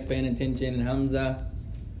Amir is paying attention and Hamza.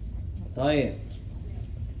 طيب.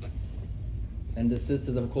 And the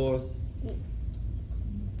sisters, of course.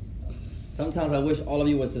 Sometimes I wish all of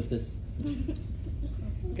you were sisters.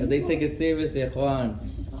 Because they take it serious, ikhwan.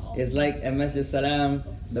 It's like at Masjid Salam,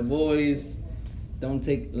 the boys don't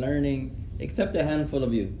take learning, except a handful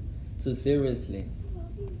of you, too seriously.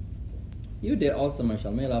 You did awesome,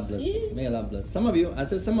 mashallah. May Allah bless you. May Allah bless. Some of you, I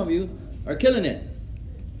said some of you, are killing it.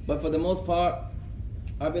 But for the most part,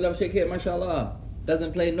 our beloved Sheikh here, mashallah,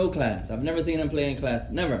 doesn't play no class. I've never seen him play in class.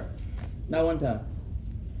 Never. Not one time.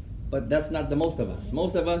 But that's not the most of us.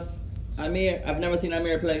 Most of us, Amir, I've never seen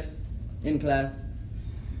Amir play in class.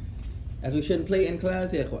 As we shouldn't play in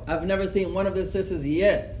class, I've never seen one of the sisters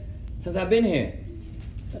yet since I've been here.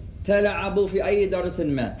 تلعبوا في أي درس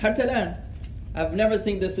ما. حتى الآن. I've never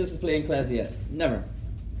seen the sisters play in class yet. Never.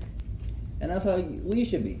 And that's how we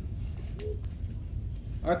should be.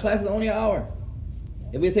 Our class is only an hour.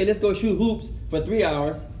 If we say let's go shoot hoops for 3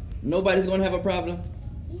 hours, nobody's going to have a problem.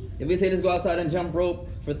 If we say let's go outside and jump rope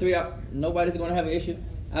for 3 hours, nobody's going to have an issue.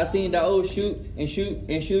 I've seen Daoud shoot and shoot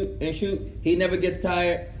and shoot and shoot. He never gets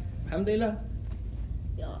tired. Alhamdulillah.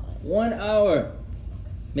 1 hour.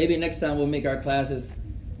 Maybe next time we'll make our classes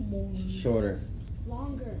shorter.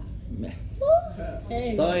 Longer.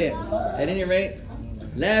 Hey. طيب. At any rate,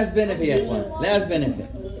 last benefit, ya ikhwan. Last benefit.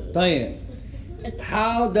 طيب.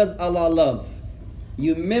 How does Allah love?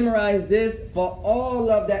 You memorize this for all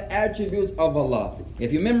of the attributes of Allah.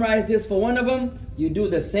 If you memorize this for one of them, you do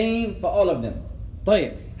the same for all of them.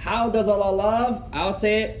 طيب. How does Allah love? I'll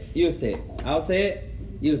say it, you say it. I'll say it,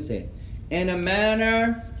 you say it. In a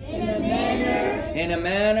manner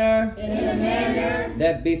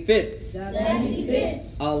that befits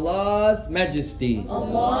Allah's majesty.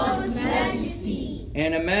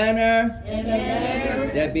 In a manner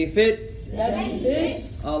that befits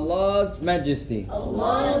Allah's majesty.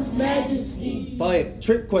 طيب,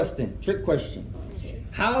 trick question.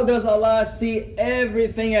 How does Allah see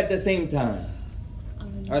everything at the same time?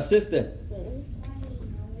 Our sister.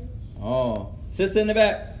 Oh, sister in the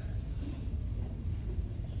back.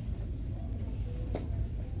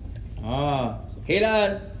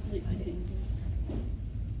 Hilal.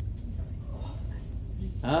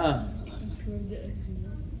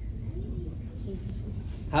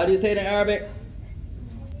 How do you say it in Arabic?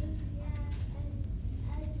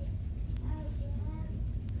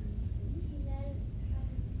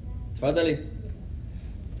 Tafadali.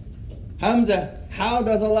 Hamza, how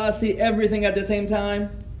does Allah see everything at the same time?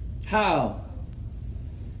 How?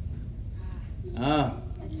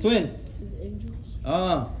 Twin.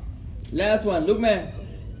 Last one, Lukman.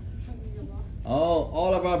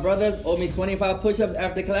 All of our brothers owe me 25 push-ups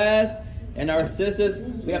after class, and our sisters,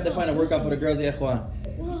 we have to find a workout for the girls, ya ikhwan.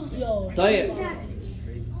 Tayyip.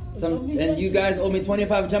 And you guys owe me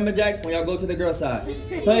 25 jumping jacks when y'all go to the girls' side.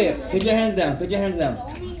 Tayyip, put your hands down,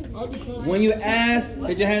 When you ask,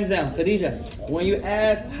 put your hands down, Khadija. When you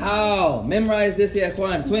ask how, memorize this, ya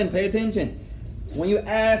ikhwan. Twin, pay attention. When you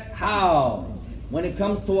ask how, when it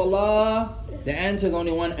comes to Allah, the answer is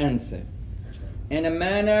only one answer. In a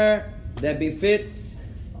manner that befits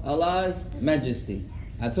Allah's majesty.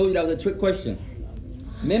 I told you that was a trick question.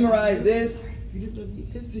 Memorize this.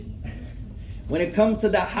 When it comes to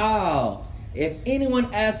the how, if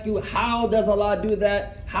anyone asks you, how does Allah do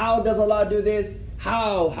that? How does Allah do this?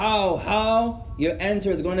 How? Your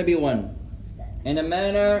answer is going to be one. In a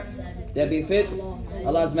manner that befits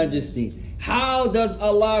Allah's majesty. How does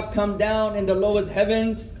Allah come down in the lowest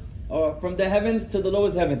heavens? Or from the heavens to the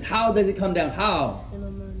lowest heavens. How does He come down? How?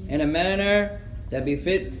 In a manner that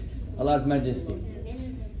befits Allah's majesty.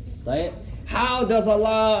 Right? How does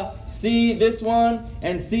Allah see this one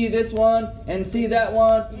and see this one and see that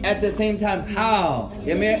one at the same time? How?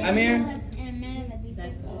 Amir?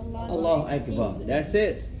 Allahu Akbar. That's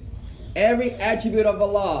it. Every attribute of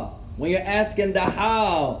Allah. When you're asking the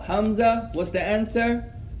how, Hamza, what's the answer?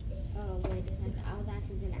 Wait a second. I was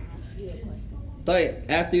actually going to ask you a question. طيب,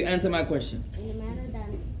 after you answer my question. In a manner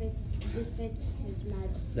that befits His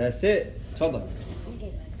Majesty. That's it. Tfadal.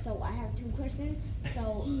 Okay, so I have 2 questions.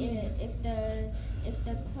 So if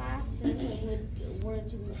the classes were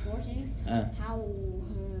to be 14, how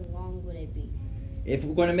long would it be? If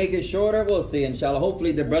we're going to make it shorter, we'll see, inshallah.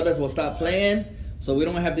 Hopefully the brothers will stop playing, so we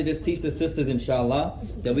don't have to just teach the sisters, inshallah,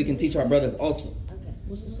 that we can teach our brothers also. Okay.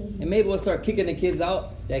 And maybe we'll start kicking the kids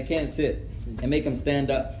out that can't sit and make them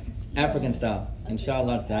stand up, African style,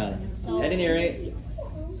 inshallah ta'ala. So, at any rate,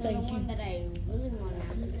 so the one that I really want to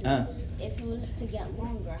answer to, if it was to get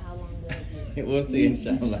longer, how long would it be? we'll see,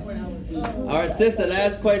 inshallah. Our sister,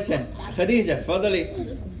 last question. Khadija,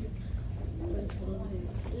 tfadali.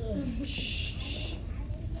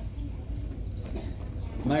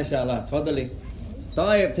 MashaAllah, tfadali.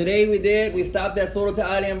 طيب, today we stopped at Surah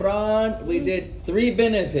Al Imran. We did 3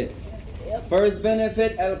 benefits. First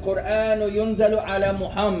benefit, Al-Qur'an yunzalu ala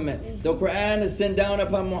Muhammad. The Quran is sent down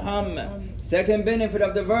upon Muhammad. Second benefit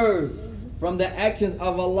of the verse, from the actions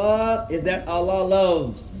of Allah, is that Allah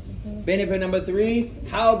loves. Benefit number 3,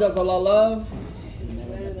 how does Allah love?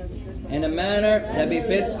 In a manner that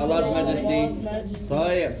befits Allah's majesty.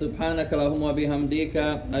 طيب, سبحانك اللهم وبحمدك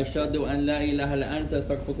أشهد أن لا إله إلا أنت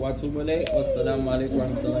أستغفرك وأتوب إليك والسلام عليكم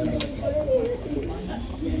ورحمة الله وبركاته.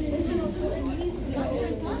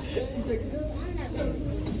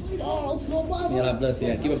 May Allah bless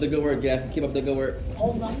you. Keep up the good work, yeah. Keep up the good work.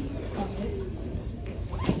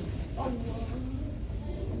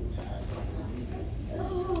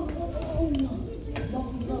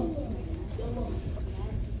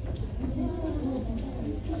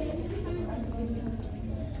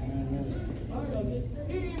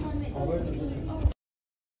 Oh, where's the